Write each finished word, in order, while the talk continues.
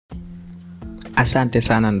Asante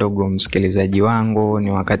sana ndugu msikilizaji wangu,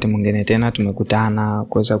 ni wakati mwingine tena tumekutana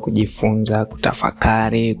kuweza kujifunza,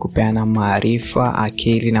 kutafakari, kupeana maarifa,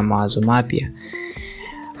 akili na mawazo mapya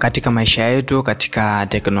katika maisha yetu, katika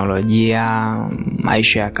teknolojia,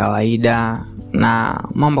 maisha ya kawaida na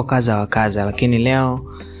mambo kadha wa kadha. Lakini leo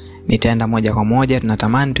nitaenda moja kwa moja,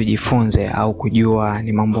 tunatamani tujifunze au kujua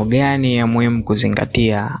ni mambo gani ya muhimu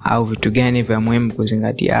kuzingatia au vitu gani vya muhimu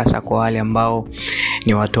kuzingatia, hasa kwa wale ambao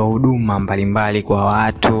ni watoa huduma mbalimbali kwa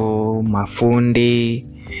watu, mafundi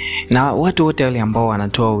na watu wote wale ambao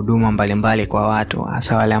wanatoa huduma mbalimbali kwa watu,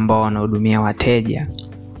 hasa wale ambao wanahudumia wateja.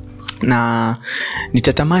 Na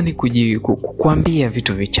nitatamani kukuambia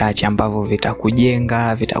vitu vichache ambavyo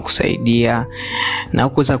vitakujenga, vitakusaidia na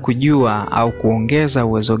kuweza kujua au kuongeza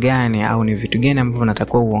uwezo gani au ni vitu gani ambavyo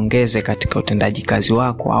unatakiwa uongeze katika utendaji kazi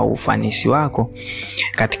wako au ufanisi wako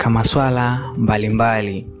katika masuala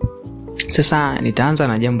mbalimbali. Sasa nitaanza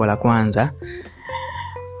na jambo la kwanza.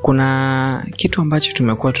 Kuna kitu ambacho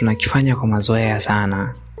tumekuwa tunakifanya kwa mazoea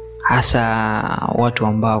sana, hasa watu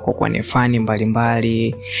ambao kwa kwenye fani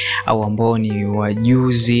mbalimbali au ambao ni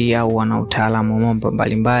wajuzi au wana utaalamu wa mambo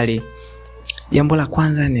mbalimbali. Jambo la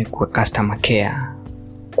kwanza ni kwa customer care.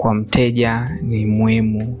 Kwa mteja ni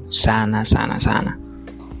muhimu sana sana sana.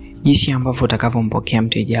 Jinsi ambavyo utakavyompokea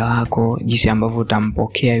mteja wako, jinsi ambavyo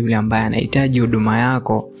utampokea yule ambaye anahitaji huduma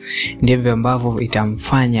yako, ndivyo ambavyo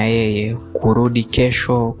itamfanya yeye kurudi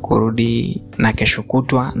kesho, kurudi na kesho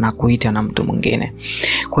kutwa na kuita na mtu mwingine.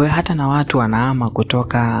 Kwa hiyo hata na watu wanahama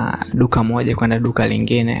kutoka duka moja kwenda duka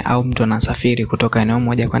lingine, au mtu anasafiri kutoka eneo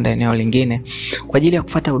moja kwenda eneo lingine kwa ajili ya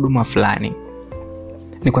kufuata huduma fulani,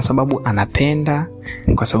 ni kwa sababu anapenda,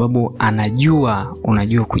 ni kwa sababu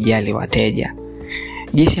unajua kujali wateja.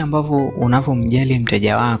 Jinsi ambavyo unavyomjali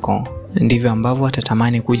mteja wako, ndivyo ambavyo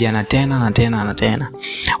atatamani kuja na tena na tena na tena.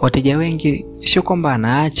 Wateja wengi sio kwamba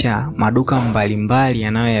anaacha maduka mbalimbali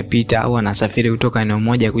yanayoyapita au anasafiri kutoka eneo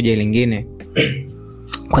moja kuja lingine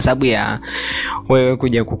kwa sababu ya wewe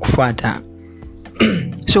kuja kukufuata.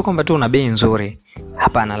 Sio kwamba tu una bei nzuri,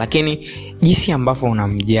 hapana, lakini jinsi ambavyo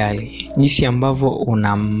unamjali, jinsi ambavyo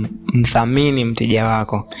unamthamini mteja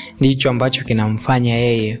wako, ndicho ambacho kinamfanya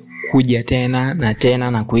yeye kuja tena na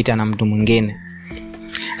tena na kuita na mtu mwingine.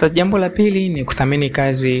 Sasa jambo la pili ni kuthamini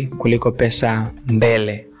kazi kuliko pesa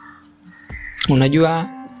mbele. Unajua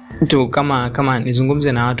mtu kama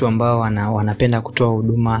nizungumze na watu ambao wanapenda kutoa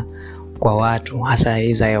huduma kwa watu, hasa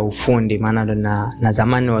hiza ya ufundi, maana ndo na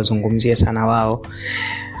zamani wazungumzie sana wao.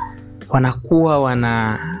 Wanakuwa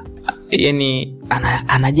yani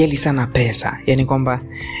anajali sana pesa. Yani kwamba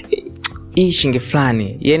hii shilingi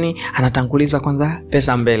fulani, yani anatanguliza kwanza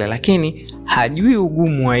pesa mbele, lakini hajui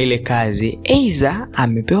ugumu wa ile kazi. Aidha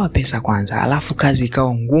amepewa pesa kwanza alafu kazi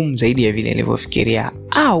ikawa ngumu zaidi ya vile alivyofikiria,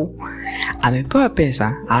 au amepewa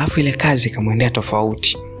pesa alafu ile kazi ikamwendea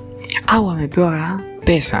tofauti, au amepewa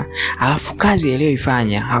pesa alafu kazi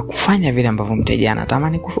aliyoifanya hakufanya vile ambavyo mteja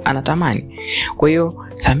anatamani. Kwa hiyo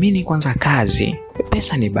thamini kwanza kazi,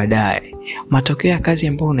 pesa ni baadaye. Matokeo ya kazi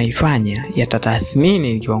ambayo unaifanya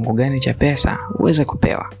yatatathmini kiwango gani cha pesa uweze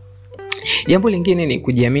kupewa. Jambo lingine ni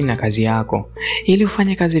kujiamini na kazi yako. Ili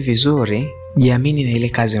ufanye kazi vizuri, jiamini na ile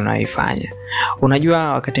kazi unayoifanya.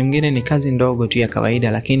 Unajua wakati mwingine ni kazi ndogo tu ya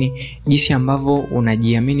kawaida, lakini jinsi ambavyo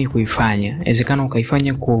unajiamini kuifanya, inawezekana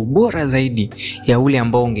ukaifanya kwa ubora zaidi ya ule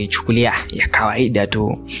ambao ungeichukulia ya kawaida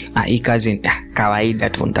tu. Hii kazi kawaida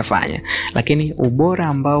tu nitafanya. Lakini ubora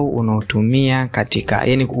ambao unaotumia katika,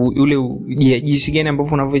 yani ule jinsi gani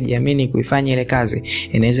ambavyo unavyojiamini kuifanya ile kazi,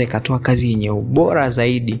 inaweza ikatoa kazi yenye ubora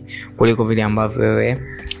zaidi kuliko vile ambavyo wewe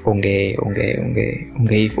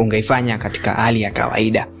ungeifanya katika hali ya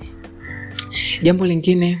kawaida. Jambo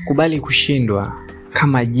lingine, kubali kushindwa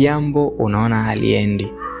kama jambo unaona haliendi.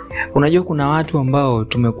 Unajua kuna watu ambao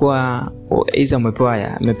tumekuwa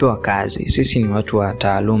umepewa kazi. Sisi ni watu wa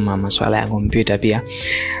taaluma, masuala ya kompyuta pia.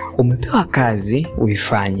 Umepewa kazi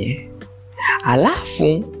uifanye,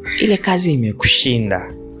 alafu ile kazi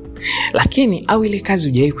imekushinda, lakini au ile kazi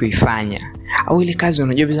hujawahi kuifanya, au ile kazi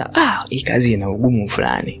unajua bisa hii kazi ina ugumu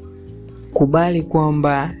fulani. Kubali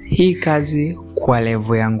kwamba hii kazi kwa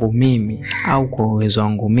level yangu mimi au kwa uwezo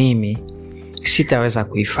wangu mimi sitaweza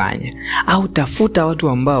kuifanya, au tafuta watu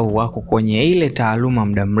ambao wako kwenye ile taaluma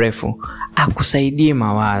muda mrefu akusaidie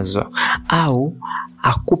mawazo, au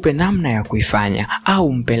akupe namna ya kuifanya,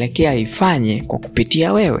 au mpelekea ifanye kwa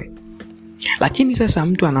kupitia wewe. Lakini sasa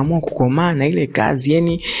mtu anaamua kukomaa na ile kazi,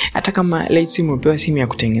 yani hata kama let's say umepewa simu ya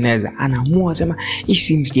kutengeneza, anaamua sema hii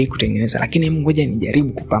simu sijai kutengeneza, lakini ngoja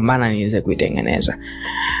nijaribu kupambana niweze kuitengeneza.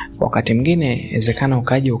 Wakati mwingine inawezekana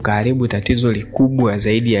ukaje ukaharibu tatizo likubwa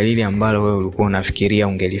zaidi ya lile ambalo wewe ulikuwa unafikiria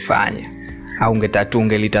ungelifanya au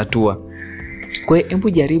ungelitatua. Kwa hiyo hebu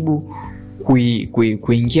jaribu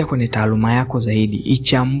kuingia kwenye taaluma yako zaidi.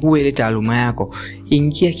 Ichambue ile taaluma yako.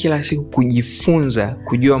 Ingia kila siku kujifunza,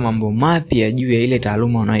 kujua mambo mapya juu ya ile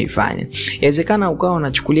taaluma unayoifanya. Inawezekana ukawa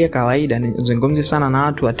unachukulia kawaida, nizungumzie sana na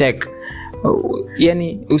watu wa tech.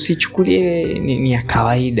 Yaani usichukulie ni ya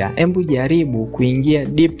kawaida. Hebu jaribu kuingia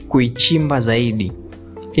deep, kuichimba zaidi.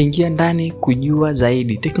 Ingia ndani kujua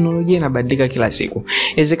zaidi. Teknolojia inabadilika kila siku.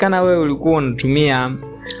 Inawezekana wewe ulikuwa unatumia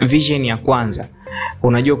vision ya kwanza,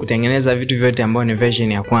 unajua kutengeneza vitu vyote ambavyo ni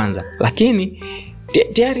version ya kwanza, lakini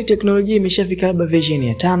tayari teknolojia imeshafika labda version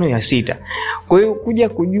ya 5, ya 6. Kwa hiyo kuja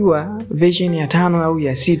kujua version ya 5 au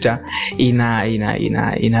ya 6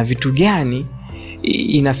 ina vitu gani,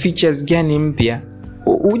 ina features gani mpya,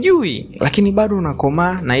 ujui, lakini bado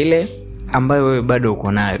unakomaa na ile ambayo wewe bado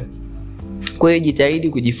uko nayo. Kwa hiyo jitahidi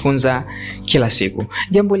kujifunza kila siku.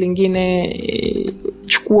 Jambo lingine,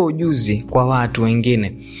 chukua ujuzi kwa watu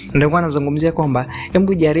wengine. Ndio kwa nazungumzia kwamba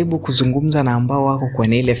hebu jaribu kuzungumza na ambao wako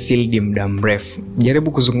kwenye ile field muda mrefu.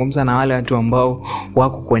 Jaribu kuzungumza na wale watu ambao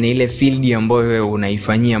wako kwenye ile field ambayo wewe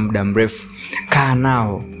unaifanyia muda mrefu. Kaa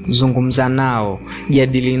nao, zungumza nao,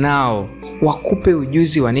 jadili nao. Wakupe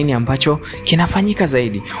ujuzi wa nini ambacho kinafanyika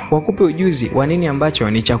zaidi. Wakupe ujuzi wa nini ambacho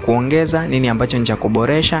ni cha kuongeza, nini ambacho ni cha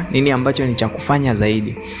kuboresha, nini ambacho ni cha kufanya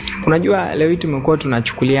zaidi. Unajua leo tumekuwa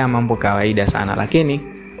tunachukulia mambo kawaida sana, lakini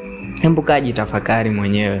hebu jitafakari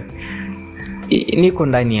mwenyewe. Niko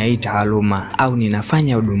ndani ya hii taaluma au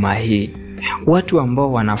ninafanya huduma hii. Watu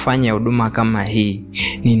ambao wanafanya huduma kama hii,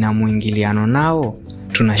 nina muingiliano nao?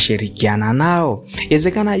 Tunashirikiana nao?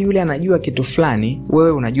 Inawezekana yule anajua kitu fulani,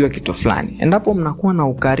 wewe unajua kitu fulani. Endapo mnakuwa na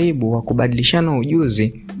ukaribu wa kubadilishana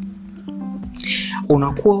ujuzi,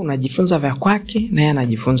 unakuwa unajifunza vya kwake na yeye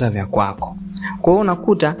anajifunza vya kwako. Kwa hiyo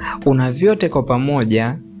unakuta una vyote kwa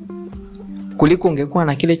pamoja, kuliko ungekuwa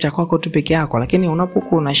na kile cha kwako tu peke yako. Lakini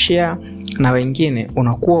unapokuwa una share na wengine,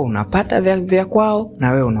 unakuwa unapata vya kwao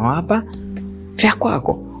na wewe unawapa vya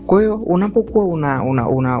kwako. Kwa hiyo unapokuwa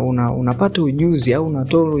unapata ujuzi au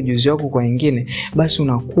unatoa ujuzi wako kwa wengine, basi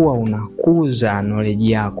unakuwa unakuza knowledge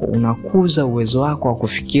yako, unakuza uwezo wako wa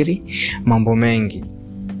kufikiri mambo mengi.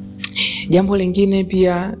 Jambo lingine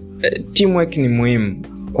pia, teamwork ni muhimu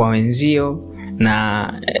kwa wenzio,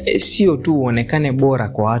 na sio tu uonekane bora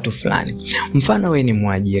kwa watu fulani. Mfano wewe ni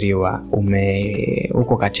mwajiriwa,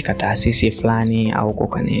 uko katika taasisi fulani au uko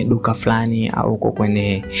kwenye duka fulani au uko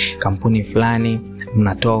kwenye kampuni fulani,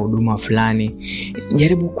 mnatoa huduma fulani.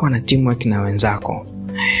 Jaribu kuwa na teamwork na wenzako.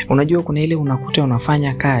 Unajua kuna ile unakuta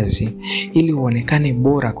unafanya kazi ili uonekane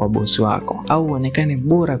bora kwa bosi wako au uonekane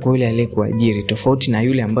bora kwa yule aliyekuajiri, tofauti na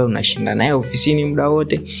yule ambaye unashinda naye ofisini muda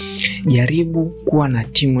wote. Jaribu kuwa na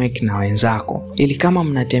teamwork na wenzako, ili kama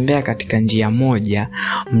mnatembea katika njia moja,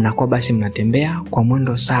 mnakuwa basi mnatembea kwa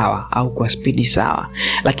mwendo sawa au kwa spidi sawa.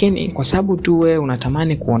 Lakini kwa sababu tu wewe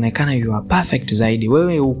unatamani kuonekana you are perfect zaidi,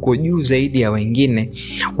 wewe uko juu zaidi ya wengine,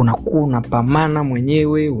 unakuwa unapambana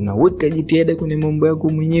mwenyewe, unaweka jitihada kwenye mambo yako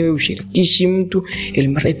mwenyewe, ushirikishi mtu ili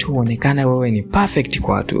mradi tu uonekane wewe ni perfect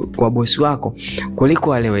kwa bosi wako kuliko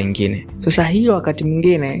wale wengine. Sasa hiyo wakati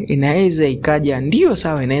mwingine inaweza ikaja, ndio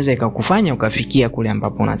sawa, inaweza ikakufanya ukafikia kule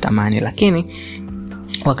ambapo unatamani, lakini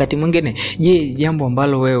wakati mwingine, jambo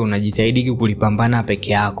ambalo wewe unajitahidi kulipambana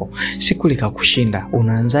peke yako, siku likakushinda,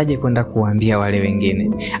 unaanzaje kwenda kuambia wale wengine?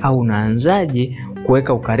 Au unaanzaje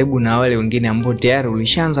kuweka ukaribu na wale wengine ambao tayari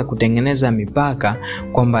ulishaanza kutengeneza mipaka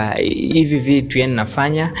kwamba hivi vitu yani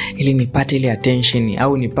nafanya ili nipate ile attention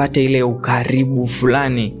au nipate ile ukaribu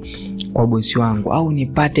fulani kwa bosi wangu au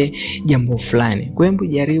nipate jambo fulani. Kwa hiyo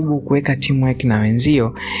jaribu kuweka teamwork na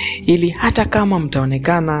wenzio, ili hata kama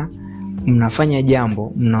mtaonekana mnafanya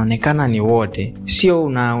jambo, mnaonekana ni wote, sio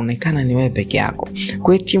unaonekana ni wewe peke yako.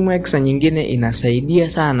 Kwa hiyo teamwork nyingine inasaidia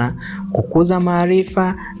sana kukuza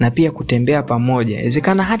maarifa na pia kutembea pamoja.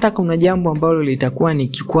 Inawezekana hata kuna jambo ambalo litakuwa ni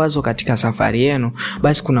kikwazo katika safari yenu,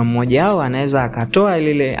 basi kuna mmoja wao anaweza akatoa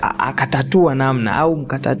lile, akatatua namna au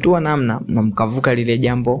mkatatua namna na mkavuka lile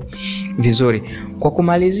jambo vizuri. Kwa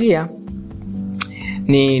kumalizia,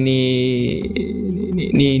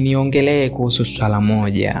 niongelee kuhusu swala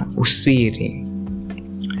moja, usiri.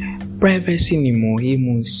 Privacy ni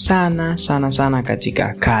muhimu sana sana sana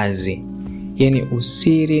katika kazi. Yaani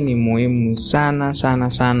usiri ni muhimu sana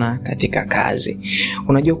sana sana katika kazi.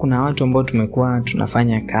 Unajua kuna watu ambao tumekuwa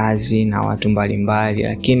tunafanya kazi na watu mbalimbali,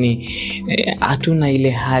 lakini hatuna ile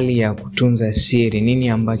hali ya kutunza siri. Nini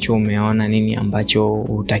ambacho umeona, nini ambacho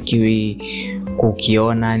hutakiwi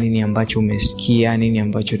kukiona, nini ambacho umesikia, nini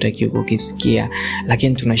ambacho hutaki kukisikia.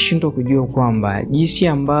 Lakini tunashindwa kujua kwamba jinsi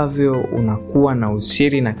ambavyo unakuwa na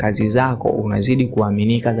usiri na kazi zako, unazidi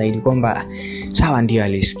kuaminika zaidi kwamba sawa, ndio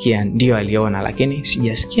alisikia, ndio aliona, lakini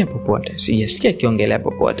sijasikia popote, sijasikia kiongelea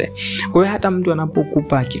popote. Kwa hiyo hata mtu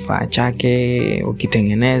anapokupa kifaa chake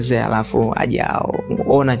ukitengeneze, alafu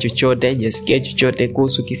hajaona chochote, hajasikia chochote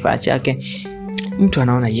kuhusu kifaa chake, mtu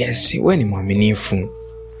anaona yes, wewe ni mwaminifu.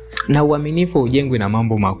 Na uaminifu hujengwi na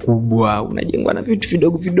mambo makubwa, unajengwa na vitu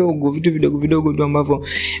vidogo vidogo tu ambavyo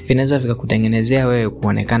vinaweza vikakutengenezea wewe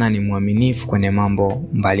kuonekana ni mwaminifu kwenye mambo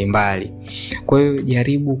mbalimbali. Kwa hiyo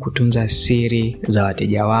jaribu kutunza siri za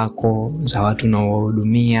wateja wako, za watu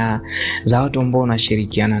unaowahudumia, za watu ambao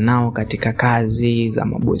unashirikiana nao katika kazi, za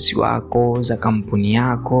mabosi wako, za kampuni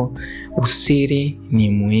yako. Usiri ni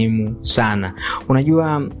muhimu sana.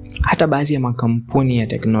 Unajua hata baadhi ya makampuni ya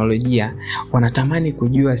teknolojia wanatamani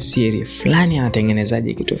kujua siri fulani,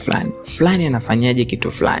 anatengenezaje kitu fulani, fulani anafanyaje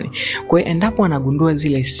kitu fulani. Kwa hiyo endapo anagundua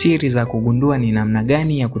zile siri za kugundua ni namna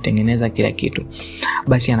gani ya kutengeneza kila kitu,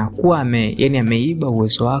 basi anakuwa ameiba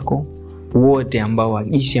uwezo wako wote ambao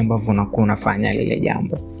jinsi ambavyo unakuwa unafanya lile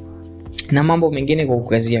jambo. Na mambo mengine kwa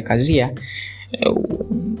kukazia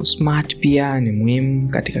smart pia ni muhimu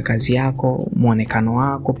katika kazi yako. Muonekano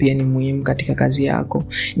wako pia ni muhimu katika kazi yako.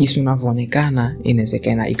 Jinsi unavyoonekana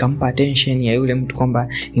inawezekana ikampa attention ya yule mtu kwamba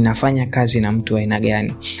ninafanya kazi na mtu aina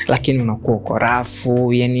gani, lakini unakuwa uko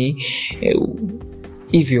rafu, yani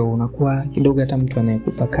hivyo unakuwa kidogo hata mtu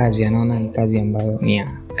anayekupa kazi anaona ni kazi ambayo ni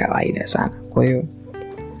ya kawaida sana. Kwa hiyo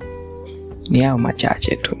ni hao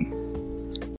machache tu.